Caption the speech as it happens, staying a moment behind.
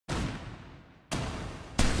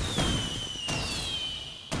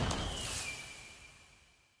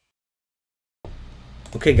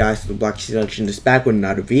Okay guys, Robloxian is back with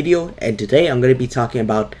another video, and today I'm going to be talking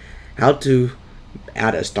about how to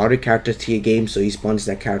add a starter character to your game so you spawns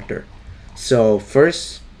that character. So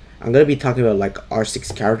first, I'm going to be talking about like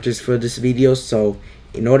R6 characters for this video. So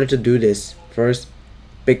in order to do this, first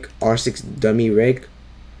pick R6 dummy rig.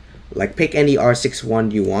 Like pick any R6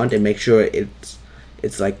 one you want and make sure it's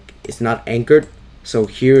not anchored. So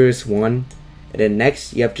here's one, and then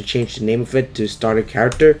next you have to change the name of it to starter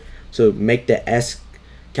character. So make the S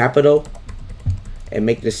capital and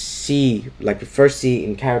make the C, like the first C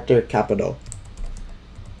in character, capital,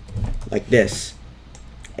 like this.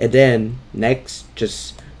 And then next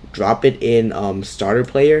just drop it in starter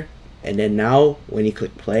player, and then now when you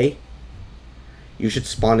click play you should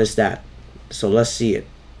spawn as that. So let's see it.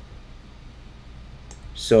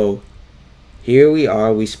 So here we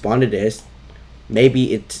are, we spawned it as,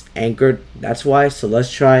 maybe it's anchored, that's why. So let's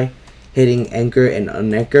try hitting anchor and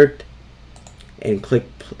unanchored and click,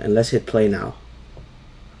 and let's hit play now.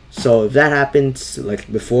 So if that happens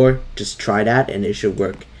like before, just try that and it should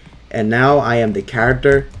work. And now I am the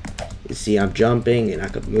character. You see I'm jumping and I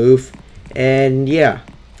could move, and yeah,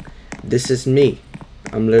 this is me.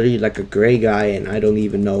 I'm literally like a gray guy and I don't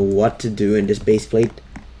even know what to do in this base plate.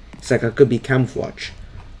 It's like I could be camouflage.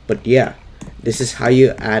 But yeah, this is how you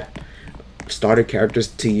add starter characters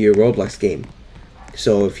to your Roblox game.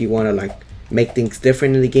 So if you want to like make things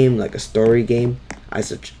different in the game, like a story game, I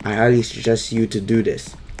highly suggest you to do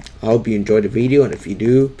this. I hope you enjoyed the video, and if you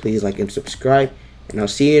do, please like and subscribe, and I'll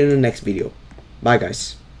see you in the next video. Bye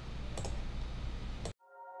guys.